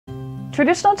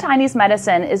Traditional Chinese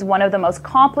medicine is one of the most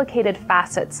complicated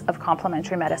facets of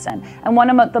complementary medicine and one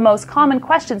of the most common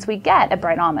questions we get at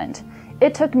Bright Almond.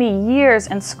 It took me years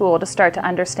in school to start to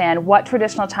understand what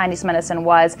traditional Chinese medicine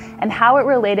was and how it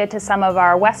related to some of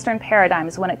our Western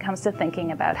paradigms when it comes to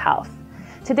thinking about health.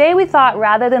 Today we thought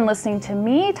rather than listening to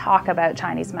me talk about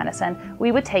Chinese medicine,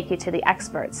 we would take you to the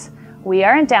experts. We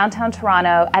are in downtown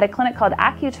Toronto at a clinic called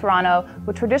Acu Toronto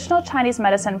with traditional Chinese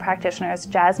medicine practitioners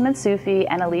Jasmine, Sufi,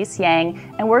 and Elise Yang,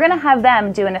 and we're going to have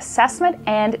them do an assessment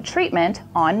and treatment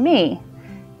on me.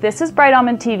 This is Bright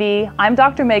Almond TV. I'm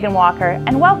Dr. Megan Walker,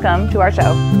 and welcome to our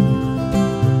show.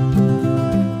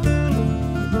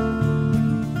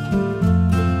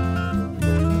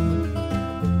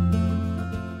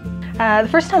 The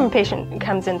first time a patient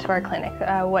comes into our clinic,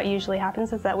 what usually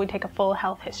happens is that we take a full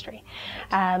health history.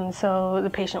 So the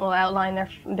patient will outline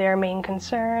their main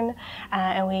concern,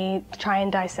 and we try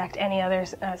and dissect any other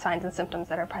signs and symptoms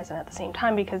that are present at the same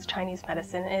time, because Chinese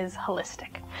medicine is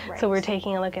holistic. Right. So we're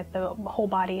taking a look at the whole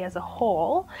body as a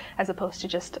whole, as opposed to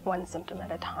just one symptom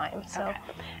at a time. So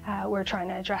we're trying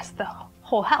to address the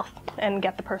whole health and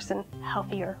get the person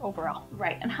healthier overall.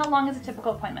 Right. And how long is a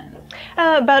typical appointment?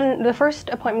 The first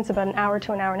appointment's about an hour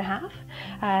to an hour and a half.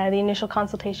 The initial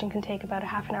consultation can take about a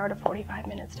half an hour to 45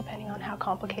 minutes, depending on how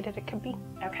complicated it could be.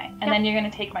 Okay. And then you're going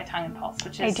to take my tongue and pulse,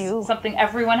 which is something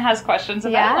everyone has questions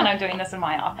about when I'm doing this in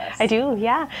my office. I do,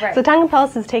 yeah. Right. So tongue and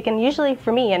pulse is taken, usually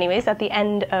for me anyways, at the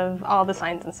end of all the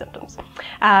signs and symptoms.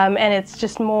 And it's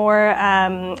just more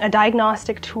a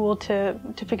diagnostic tool to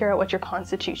figure out what your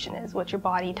constitution is, what your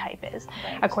body type is,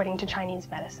 according to Chinese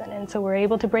medicine. And so we're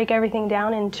able to break everything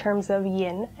down in terms of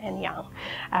yin and yang.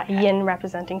 Yin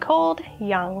representing cold,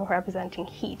 yang representing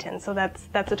heat. And so that's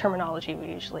the terminology we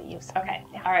usually use. Okay.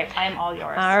 Yeah. All right. I am all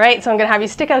yours. All right. So I'm going to have you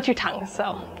stick out your tongue.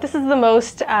 So this is the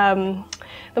most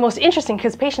interesting,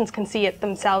 because patients can see it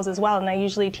themselves as well. And I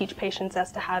usually teach patients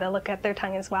as to how to look at their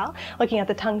tongue as well. Looking at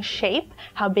the tongue shape,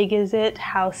 how big is it,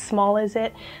 how small is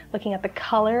it, looking at the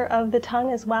color of the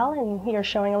tongue as well. And you're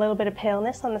showing a little bit of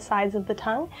paleness on the sides of the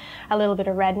tongue, a little bit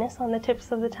of redness on the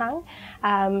tips of the tongue,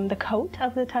 the coat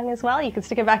of the tongue as well. You can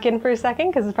stick it back in for a second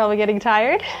because it's probably getting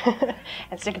tired,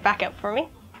 and stick it back out for me.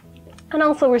 And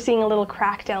also we're seeing a little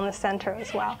crack down the center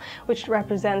as well, which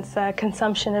represents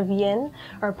consumption of yin,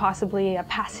 or possibly a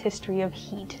past history of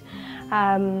heat.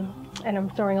 And I'm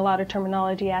throwing a lot of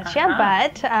terminology at you,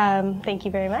 but thank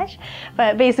you very much.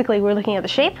 But basically we're looking at the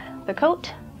shape, the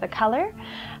coat, the color,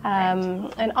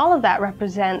 and all of that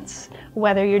represents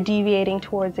whether you're deviating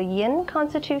towards a yin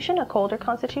constitution, a colder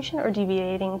constitution, or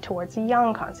deviating towards a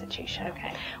yang constitution.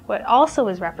 Okay. What also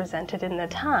is represented in the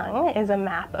tongue is a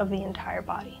map of the entire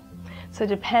body. So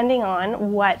depending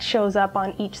on what shows up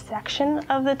on each section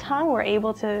of the tongue, we're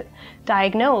able to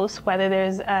diagnose whether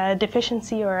there's a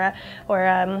deficiency or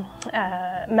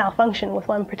a malfunction with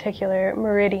one particular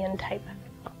meridian type.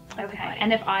 Okay.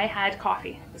 And if I had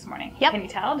coffee this morning, Yep. Can you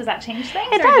tell? Does that change things?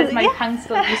 It or does. Is my tongue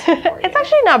still useful for you? It's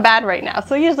actually not bad right now.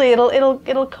 So usually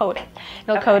it'll coat it.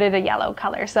 It'll coat it a yellow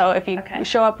color. So if you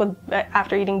show up with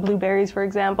after eating blueberries, for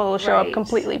example, it'll show up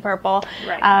completely purple.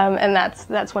 Right. And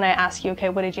that's when I ask you, okay,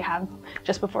 what did you have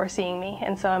just before seeing me?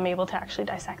 And so I'm able to actually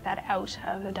dissect that out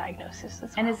of the diagnosis as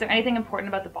well. And is there anything important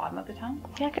about the bottom of the tongue?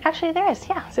 Yeah, actually there is.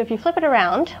 Yeah. So if you flip it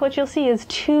around, what you'll see is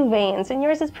two veins, and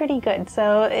yours is pretty good.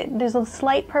 So there's a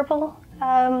slight purple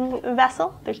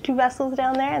vessel. There's two vessels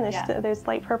down there, and there's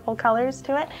light purple colors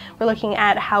to it. We're looking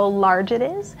at how large it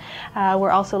is.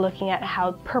 We're also looking at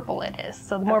how purple it is.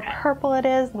 So the more purple it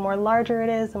is, the more larger it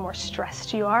is, the more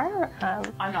stressed you are.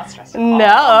 I'm not stressed at all.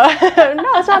 No,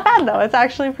 no, it's not bad though. It's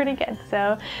actually pretty good.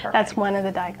 So that's one of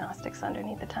the diagnostics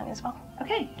underneath the tongue as well.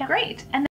 Okay, great. And